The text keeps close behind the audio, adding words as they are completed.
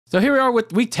So here we are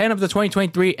with week 10 of the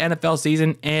 2023 NFL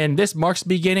season, and this marks the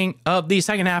beginning of the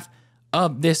second half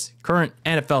of this current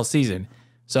NFL season.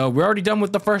 So we're already done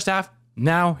with the first half.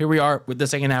 Now here we are with the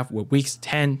second half with weeks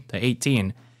 10 to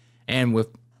 18. And with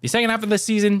the second half of the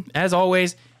season, as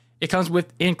always, it comes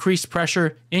with increased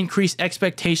pressure, increased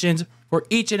expectations for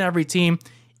each and every team.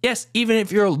 Yes, even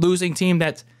if you're a losing team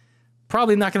that's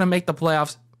probably not going to make the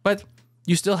playoffs, but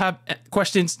you still have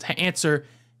questions to answer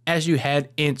as you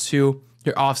head into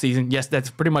your offseason. Yes,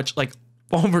 that's pretty much like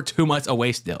over 2 months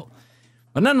away still.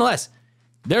 But nonetheless,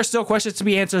 there's still questions to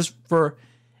be answered for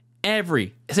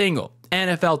every single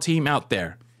NFL team out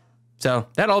there. So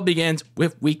that all begins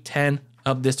with week 10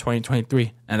 of this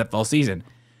 2023 NFL season.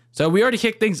 So we already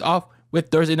kicked things off with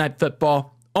Thursday Night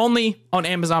Football only on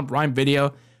Amazon Prime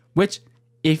Video, which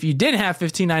if you didn't have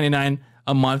 $15.99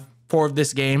 a month for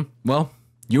this game, well,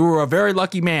 you were a very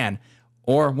lucky man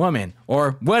or woman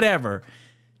or whatever.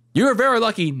 You were very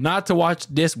lucky not to watch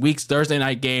this week's Thursday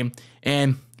night game.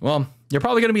 And, well, you're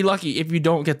probably going to be lucky if you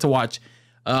don't get to watch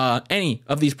any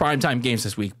of these primetime games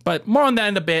this week. But more on that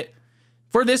in a bit.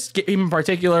 For this game in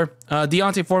particular,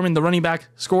 Deontay Foreman, the running back,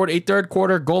 scored a third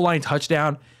quarter goal line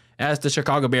touchdown as the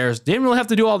Chicago Bears didn't really have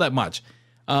to do all that much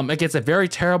against a very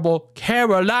terrible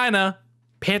Carolina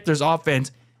Panthers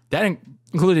offense. That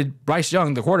included Bryce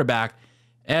Young, the quarterback,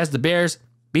 as the Bears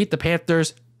beat the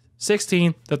Panthers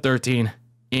 16-13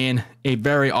 in a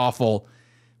very awful,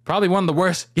 probably one of the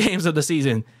worst games of the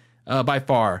season by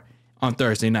far on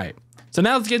Thursday night. So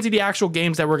now let's get into the actual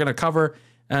games that we're going to cover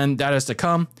and that is to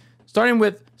come. Starting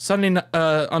with Sunday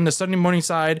on the Sunday morning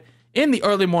side, in the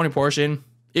early morning portion.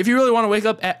 If you really want to wake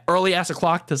up at early ass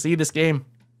o'clock to see this game,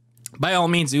 by all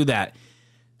means do that.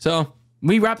 So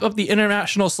we wrapped up the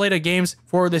international slate of games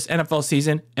for this NFL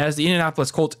season as the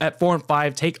Indianapolis Colts at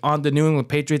 4-5 take on the New England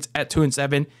Patriots at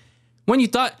 2-7. When you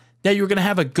thought that you were going to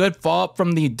have a good follow-up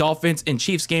from the Dolphins and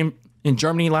Chiefs game in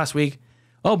Germany last week,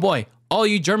 oh boy, all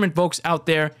you German folks out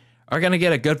there are going to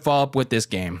get a good follow-up with this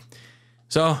game.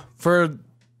 So for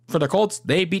the Colts,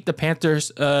 they beat the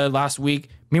Panthers last week.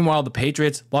 Meanwhile, the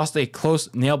Patriots lost a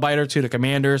close nail-biter to the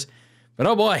Commanders. But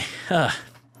oh boy,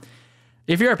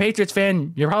 if you're a Patriots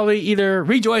fan, you're probably either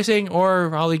rejoicing or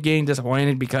probably getting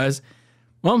disappointed because,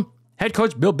 well, head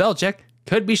coach Bill Belichick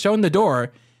could be shown the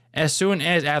door as soon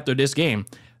as after this game,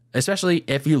 especially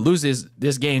if he loses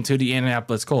this game to the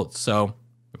Indianapolis Colts. So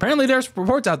apparently there's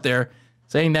reports out there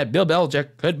saying that Bill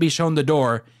Belichick could be shown the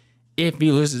door if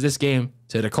he loses this game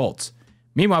to the Colts.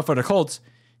 Meanwhile, for the Colts,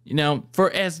 you know,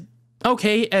 for as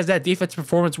okay as that defense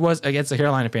performance was against the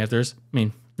Carolina Panthers, I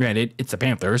mean, granted, it's the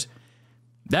Panthers,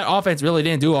 that offense really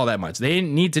didn't do all that much. They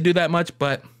didn't need to do that much,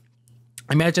 but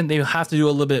I imagine they'll have to do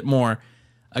a little bit more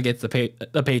against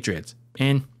the Patriots.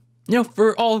 And, you know,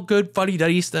 for all good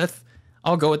fuddy-duddy stuff,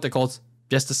 I'll go with the Colts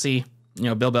just to see, you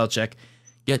know, Bill Belichick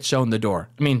get shown the door.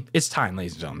 I mean, it's time,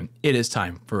 ladies and gentlemen. It is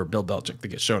time for Bill Belichick to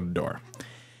get shown the door.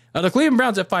 The Cleveland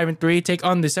Browns at 5-3 take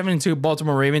on the 7-2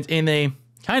 Baltimore Ravens in a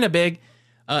kind of big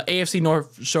AFC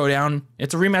North showdown.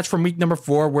 It's a rematch from week number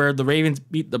 4 where the Ravens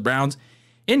beat the Browns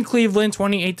in Cleveland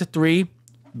 28-3,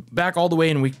 back all the way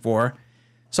in week 4.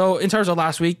 So in terms of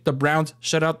last week, the Browns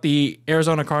shut out the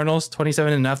Arizona Cardinals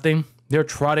 27-0. They're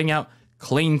trotting out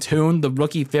Clayton Tune, the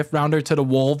rookie 5th rounder, to the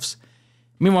Wolves.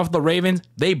 Meanwhile, for the Ravens,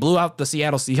 they blew out the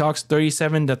Seattle Seahawks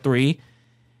 37-3.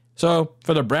 So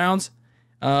for the Browns,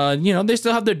 you know, they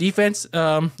still have their defense,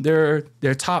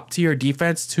 their top tier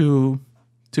defense to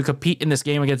compete in this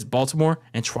game against Baltimore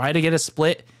and try to get a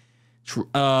split.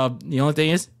 The only thing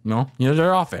is, you know,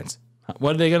 their offense.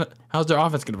 How's their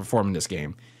offense gonna perform in this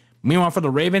game? Meanwhile, for the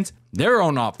Ravens, their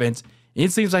own offense,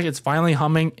 it seems like it's finally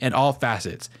humming at all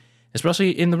facets,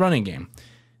 especially in the running game.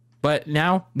 But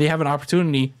now they have an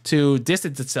opportunity to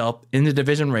distance itself in the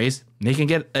division race. They can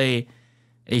get a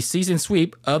season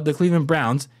sweep of the Cleveland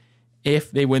Browns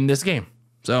if they win this game.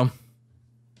 So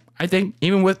I think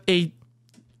even with a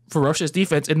ferocious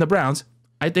defense in the Browns,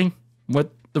 I think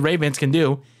what the Ravens can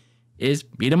do is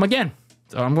beat them again.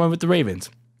 So I'm going with the Ravens.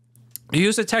 The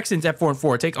Houston Texans at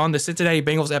 4-4 take on the Cincinnati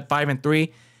Bengals at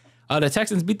 5-3. The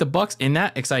Texans beat the Bucs in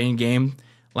that exciting game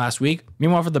last week.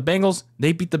 Meanwhile, for the Bengals,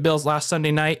 they beat the Bills last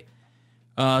Sunday night.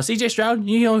 CJ Stroud,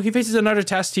 you know, he faces another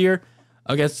test here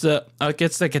against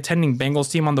the contending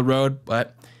Bengals team on the road,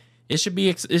 but it should be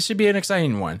an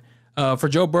exciting one. For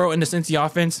Joe Burrow and the Cincy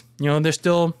offense, you know, they're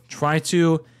still trying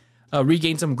to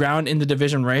regain some ground in the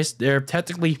division race. They're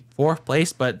technically 4th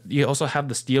place, but you also have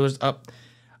the Steelers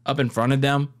up in front of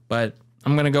them. But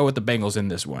I'm going to go with the Bengals in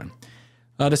this one.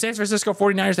 The San Francisco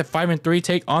 49ers at 5-3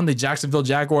 take on the Jacksonville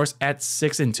Jaguars at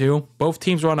 6-2. Both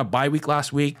teams were on a bye week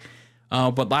last week,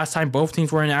 but last time both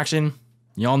teams were in action,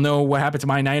 y'all know what happened to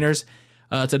my Niners.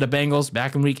 to the Bengals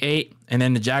back in week 8. And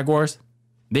then the Jaguars,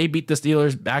 they beat the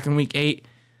Steelers back in week 8.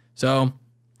 So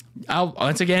I'll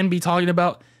once again be talking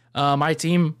about my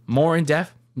team more in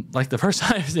depth, like the first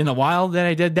time in a while that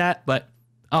I did that. But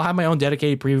I'll have my own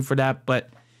dedicated preview for that. But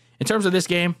in terms of this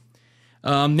game,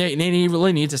 they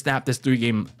really need to snap this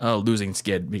 3-game losing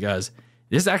skid, because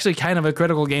this is actually kind of a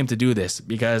critical game to do this.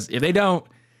 Because if they don't,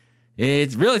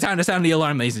 it's really time to sound the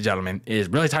alarm, ladies and gentlemen. It is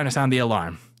really time to sound the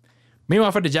alarm.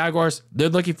 Meanwhile, for the Jaguars, they're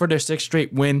looking for their 6th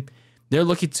straight win. They're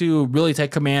looking to really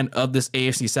take command of this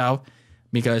AFC South,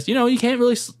 because, you can't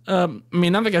really, I'm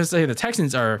not going to say the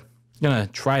Texans are going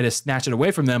to try to snatch it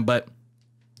away from them, but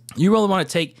you really want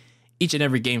to take each and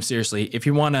every game seriously if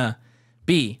you want to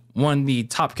be one of the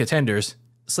top contenders,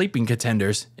 sleeping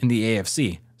contenders in the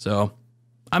AFC. So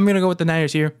I'm going to go with the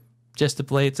Niners here just to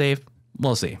play it safe.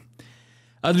 We'll see.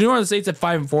 The New Orleans Saints at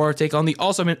 5-4 take on the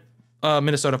also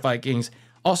Minnesota Vikings,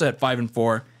 also at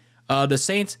 5-4. The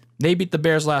Saints, they beat the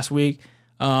Bears last week,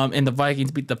 and the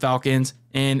Vikings beat the Falcons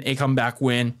in a comeback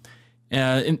win.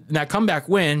 In that comeback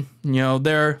win,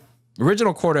 their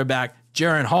original quarterback,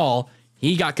 Jaron Hall,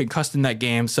 he got concussed in that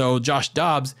game. So Josh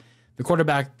Dobbs, the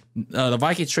quarterback, the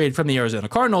Vikings traded from the Arizona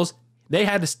Cardinals, he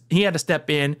had to step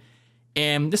in,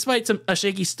 and despite a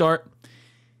shaky start,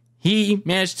 he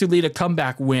managed to lead a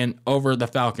comeback win over the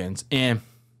Falcons. And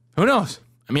who knows?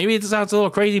 Maybe it sounds a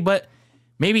little crazy, but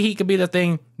maybe he could be the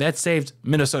thing that saved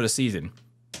Minnesota's season.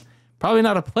 Probably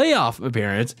not a playoff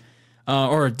appearance,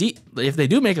 or a deep. If they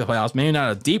do make the playoffs, maybe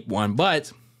not a deep one,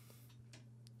 but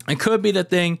it could be the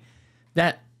thing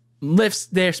that lifts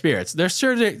their spirits. They're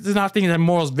sure they're not thinking that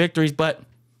morals victories, but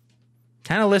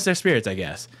kind of lifts their spirits, I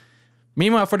guess.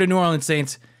 Meanwhile, for the New Orleans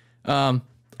Saints, a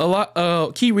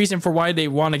key reason for why they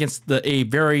won against a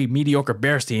very mediocre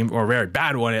Bears team, or a very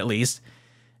bad one at least,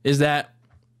 is that,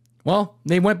 well,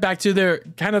 they went back to their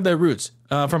roots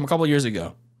from a couple years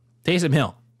ago. Taysom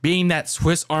Hill being that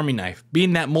Swiss Army knife,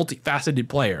 being that multifaceted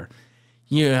player.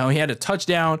 He had a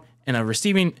touchdown and a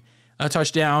receiving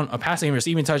touchdown, a passing and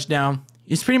receiving touchdown.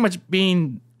 He's pretty much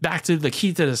being back to the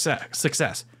key to the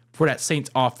success for that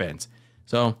Saints offense.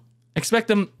 So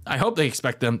I hope they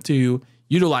expect them to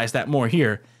utilize that more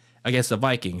here against the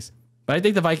Vikings. But I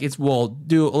think the Vikings will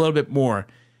do a little bit more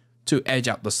to edge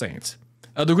out the Saints.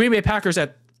 The Green Bay Packers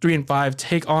at 3-5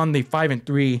 take on the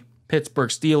 5-3 Pittsburgh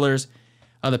Steelers.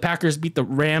 The Packers beat the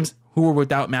Rams, who were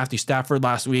without Matthew Stafford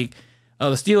last week.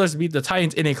 The Steelers beat the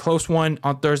Titans in a close one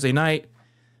on Thursday night.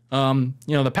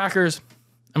 The Packers,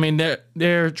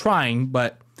 they're trying,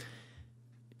 but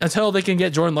until they can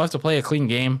get Jordan Love to play a clean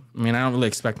game, I don't really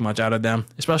expect much out of them,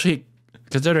 especially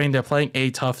considering they're playing a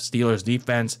tough Steelers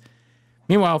defense.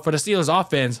 Meanwhile, for the Steelers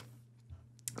offense,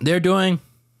 they're doing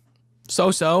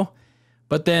so-so,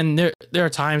 but then there are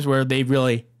times where they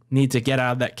really need to get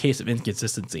out of that case of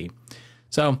inconsistency.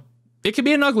 So it could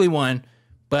be an ugly one,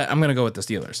 but I'm going to go with the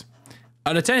Steelers.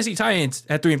 The Tennessee Titans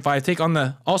at 3-5 take on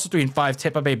the also 3-5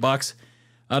 Tampa Bay Bucks.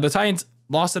 The Titans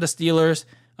lost to the Steelers,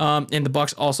 and the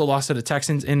Bucks also lost to the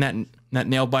Texans in that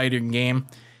nail-biting game.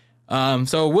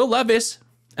 So Will Levis,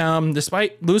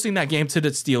 despite losing that game to the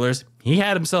Steelers, he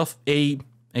had himself a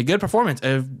good performance,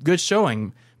 a good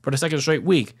showing for the second straight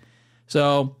week.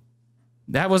 So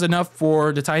that was enough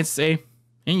for the Titans to say,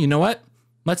 and you know what?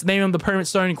 Let's name him the permanent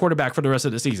starting quarterback for the rest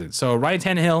of the season. So Ryan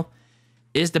Tannehill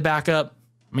is the backup.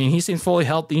 He seems fully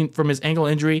healthy from his ankle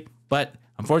injury, but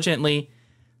unfortunately,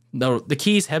 the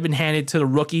keys have been handed to the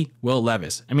rookie, Will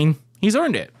Levis. He's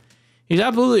earned it. He's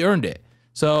absolutely earned it.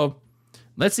 So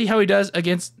let's see how he does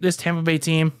against this Tampa Bay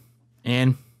team,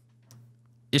 and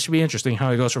it should be interesting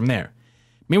how he goes from there.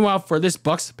 Meanwhile, for this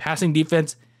Bucks passing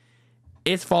defense,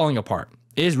 it's falling apart.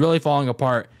 It is really falling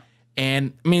apart.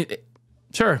 And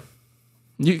sure,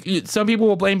 some people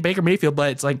will blame Baker Mayfield,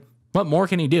 but it's like, what more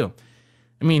can he do?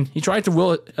 He tried to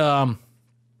will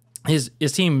his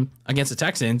team against the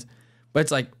Texans, but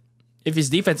it's like, if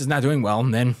his defense is not doing well,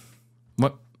 then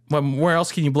where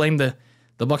else can you blame the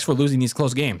Bucks for losing these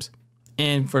close games?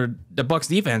 And for the Bucks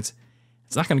defense,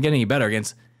 it's not going to get any better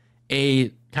against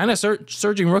a kind of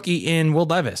surging rookie in Will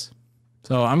Levis.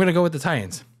 So I'm going to go with the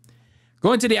Titans.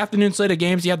 Going to the afternoon slate of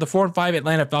games, you have the 4-5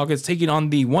 Atlanta Falcons taking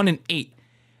on the 1-8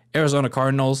 Arizona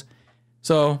Cardinals.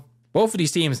 So both of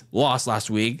these teams lost last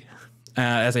week,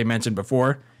 as I mentioned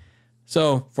before.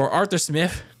 So for Arthur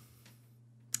Smith,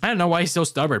 I don't know why he's so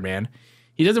stubborn, man.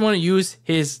 He doesn't want to use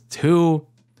his two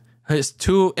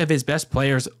of his best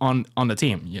players on the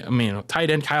team. Tight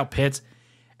end Kyle Pitts,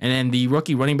 and then the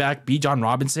rookie running back B. John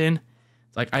Robinson.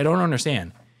 It's like, I don't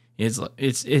understand.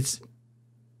 It's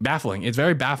baffling. It's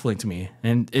very baffling to me,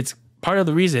 and it's part of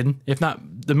the reason, if not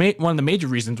one of the major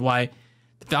reasons, why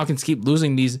the Falcons keep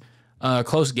losing these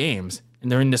close games.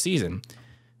 during the season.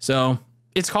 So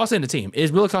it's costing the team.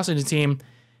 It's really costing the team.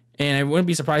 And I wouldn't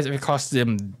be surprised if it costs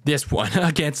them this one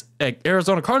against an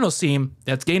Arizona Cardinals team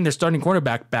that's getting their starting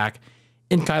quarterback back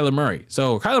in Kyler Murray.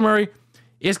 So Kyler Murray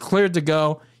is cleared to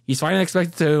go. He's finally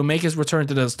expected to make his return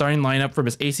to the starting lineup from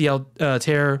his ACL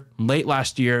tear late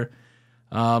last year.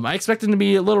 I expect him to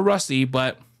be a little rusty,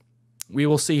 but we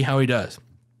will see how he does.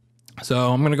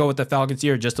 So I'm going to go with the Falcons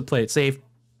here just to play it safe,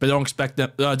 but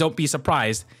don't be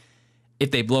surprised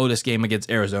if they blow this game against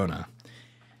Arizona.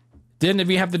 Then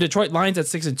we have the Detroit Lions at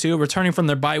 6-2, returning from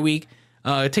their bye week,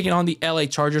 taking on the LA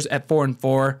Chargers at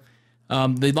 4-4.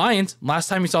 The Lions, last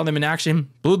time we saw them in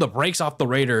action, blew the brakes off the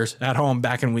Raiders at home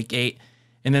back in week 8.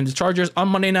 And then the Chargers on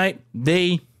Monday night,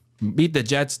 they beat the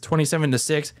Jets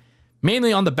 27-6,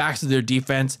 mainly on the backs of their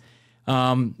defense.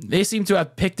 They seem to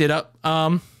have picked it up,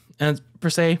 and per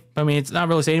se. I mean, it's not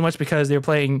really saying much because they're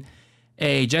playing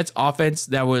a Jets offense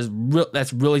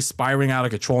that's really spiraling out of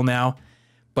control now.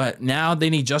 But now they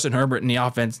need Justin Herbert in the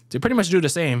offense to pretty much do the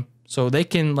same, so they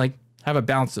can have a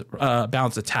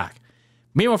balanced attack.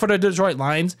 Meanwhile, for the Detroit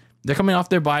Lions, they're coming off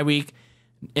their bye week,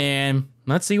 and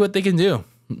let's see what they can do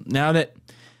now that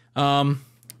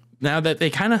they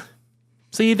kind of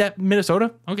see that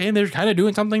Minnesota, okay, they're kind of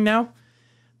doing something now.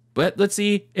 But let's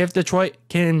see if Detroit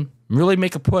can really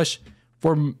make a push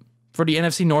for the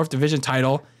NFC North division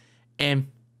title, and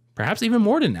perhaps even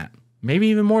more than that, maybe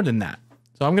even more than that.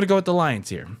 So I'm going to go with the Lions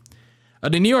here.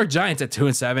 The New York Giants at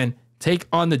 2-7 take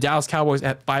on the Dallas Cowboys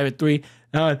at 5-3.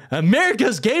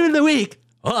 America's Game of the Week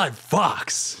on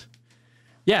Fox.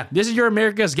 Yeah, this is your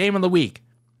America's Game of the Week.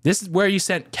 This is where you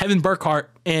sent Kevin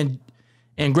Burkhardt and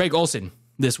Greg Olson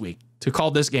this week to call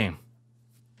this game.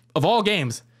 Of all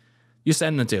games, you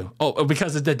send them to. Oh,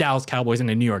 because it's the Dallas Cowboys and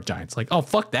the New York Giants. Oh,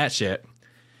 fuck that shit.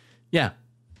 Yeah.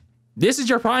 This is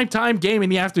your prime time game in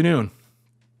the afternoon.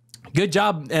 Good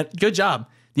job. Good job.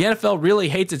 The NFL really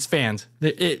hates its fans.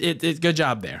 It's good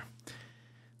job there.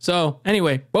 So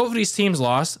anyway, both of these teams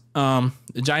lost. The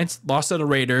Giants lost to the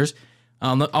Raiders.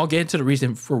 I'll get into the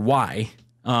reason for why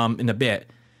in a bit.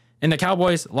 And the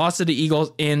Cowboys lost to the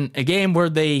Eagles in a game where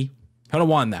they could have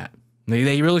won that.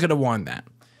 They really could have won that.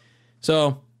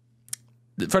 So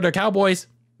for the Cowboys,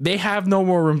 they have no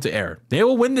more room to error. They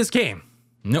will win this game.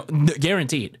 No,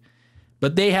 guaranteed.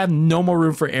 But they have no more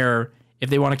room for error if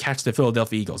they want to catch the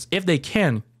Philadelphia Eagles. If they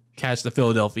can catch the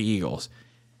Philadelphia Eagles.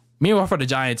 Meanwhile, for the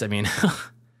Giants, I mean,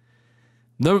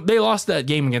 they lost that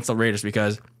game against the Raiders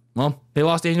because, well, they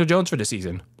lost Daniel Jones for the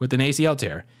season with an ACL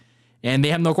tear. And they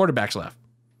have no quarterbacks left.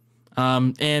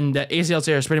 And that ACL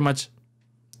tear is pretty much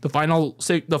the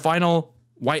final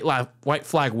white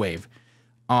flag wave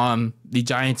on the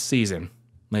Giants season,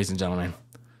 ladies and gentlemen.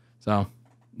 So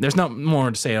there's not more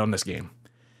to say on this game.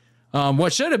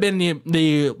 What should have been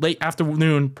the late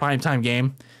afternoon primetime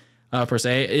game, per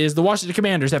se, is the Washington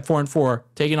Commanders at 4-4,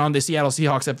 taking on the Seattle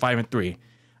Seahawks at 5-3.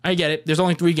 I get it. There's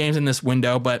only 3 games in this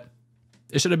window, but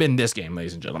it should have been this game,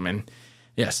 ladies and gentlemen.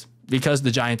 Yes, because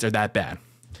the Giants are that bad.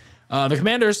 The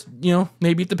Commanders,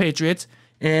 they beat the Patriots,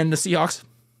 and the Seahawks,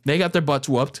 they got their butts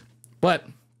whooped. But,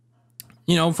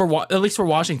 at least for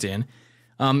Washington,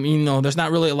 there's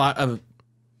not really a lot of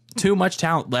too much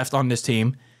talent left on this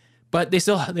team. But they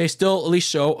still at least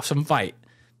show some fight.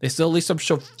 They still at least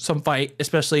show some fight,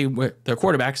 especially with their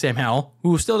quarterback, Sam Howell,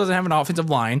 who still doesn't have an offensive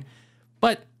line.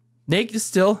 But they can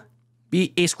still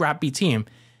be a scrappy team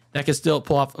that can still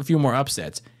pull off a few more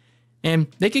upsets. And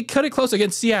they could cut it close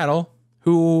against Seattle,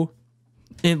 who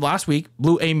in last week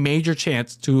blew a major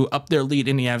chance to up their lead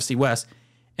in the NFC West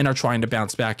and are trying to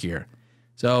bounce back here.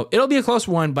 So it'll be a close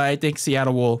one, but I think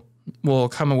Seattle will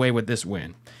come away with this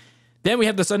win. Then we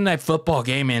have the Sunday Night Football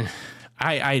game, and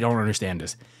I don't understand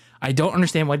this. I don't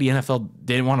understand why the NFL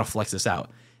didn't want to flex this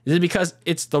out. Is it because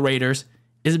it's the Raiders?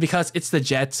 Is it because it's the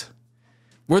Jets?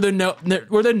 Were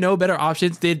there no better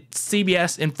options? Did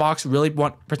CBS and Fox really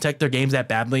want to protect their games that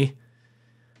badly?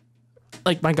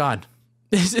 My God.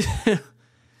 the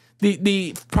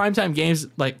primetime games,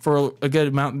 for a good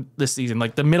amount this season,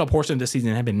 the middle portion of the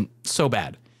season have been so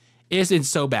bad. It's been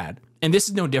so bad. And this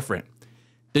is no different.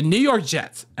 The New York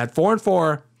Jets at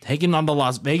 4-4, taking on the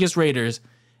Las Vegas Raiders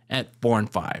at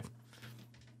 4-5.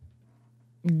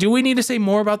 Do we need to say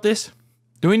more about this?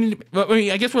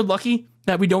 I guess we're lucky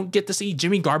that we don't get to see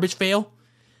Jimmy Garbage fail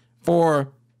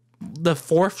for the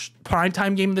 4th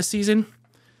primetime game of the season.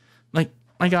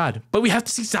 My God. But we have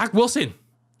to see Zach Wilson.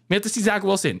 I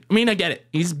mean, I get it.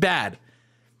 He's bad.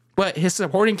 But his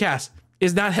supporting cast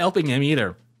is not helping him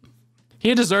either.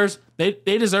 They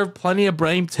deserve plenty of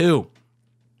blame too.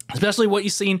 Especially what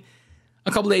you've seen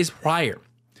a couple days prior.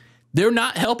 They're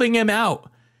not helping him out.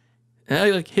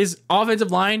 Like his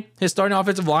offensive line, his starting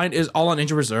offensive line is all on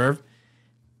injured reserve.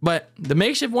 But the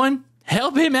makeshift one,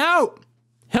 help him out.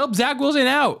 Help Zach Wilson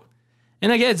out.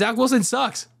 And again, Zach Wilson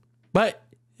sucks. But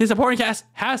his supporting cast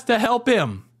has to help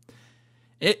him.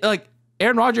 Like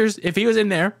Aaron Rodgers, if he was in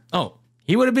there,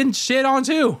 he would have been shit on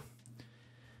too.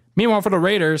 Meanwhile, for the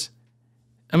Raiders,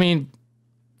 I mean,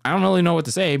 I don't really know what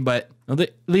to say, but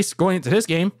at least going into this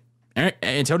game,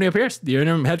 Antonio Pierce, the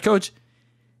interim head coach,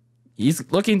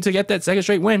 he's looking to get that second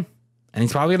straight win, and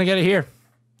he's probably going to get it here.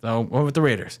 So, we're with the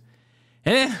Raiders.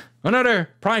 And then another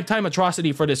primetime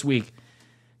atrocity for this week.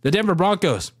 The Denver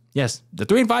Broncos. Yes, the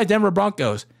 3-5 Denver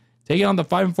Broncos taking on the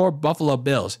 5-4 Buffalo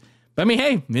Bills. But I mean,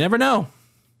 hey, you never know.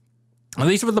 At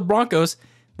least with the Broncos,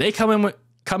 they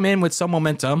come in with some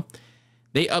momentum.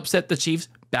 They upset the Chiefs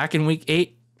back in week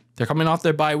 8. They're coming off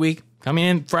their bye week, coming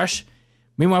in fresh.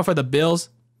 Meanwhile, for the Bills,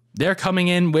 they're coming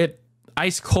in with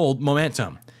ice cold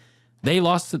momentum. They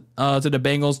lost to the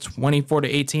Bengals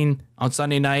 24-18 on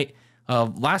Sunday night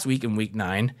last week in week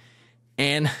 9.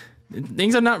 And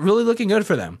things are not really looking good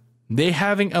for them. They're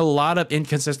having a lot of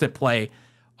inconsistent play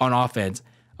on offense,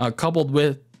 coupled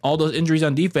with all those injuries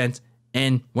on defense.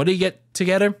 And what do you get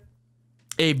together?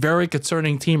 A very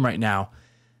concerning team right now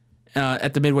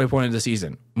at the midway point of the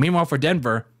season. Meanwhile, for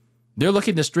Denver, they're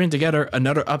looking to string together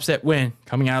another upset win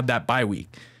coming out of that bye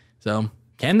week. So,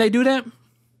 can they do that?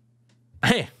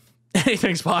 Hey,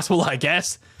 anything's possible, I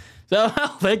guess. So,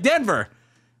 like Denver.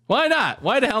 Why not?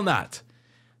 Why the hell not?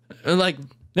 Like,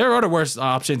 there are other worse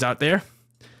options out there.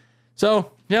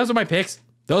 So, those are my picks.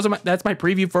 That's my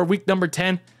preview for week number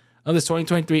 10 of this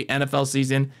 2023 NFL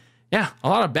season. Yeah, a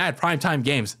lot of bad primetime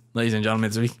games, ladies and gentlemen,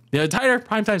 this week. The entire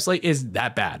primetime slate is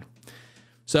that bad.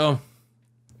 So,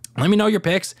 let me know your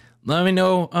picks. Let me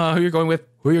know who you're going with,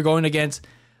 who you're going against.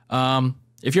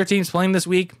 If your team's playing this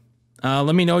week,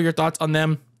 let me know your thoughts on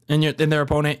them and their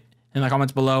opponent in the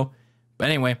comments below. But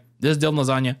anyway, this is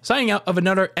DylanLasagna signing out of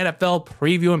another NFL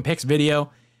preview and picks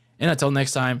video. And until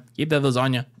next time, keep that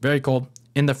lasagna very cold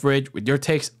in the fridge with your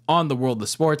takes on the world of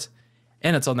sports.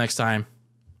 And until next time,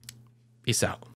 peace out.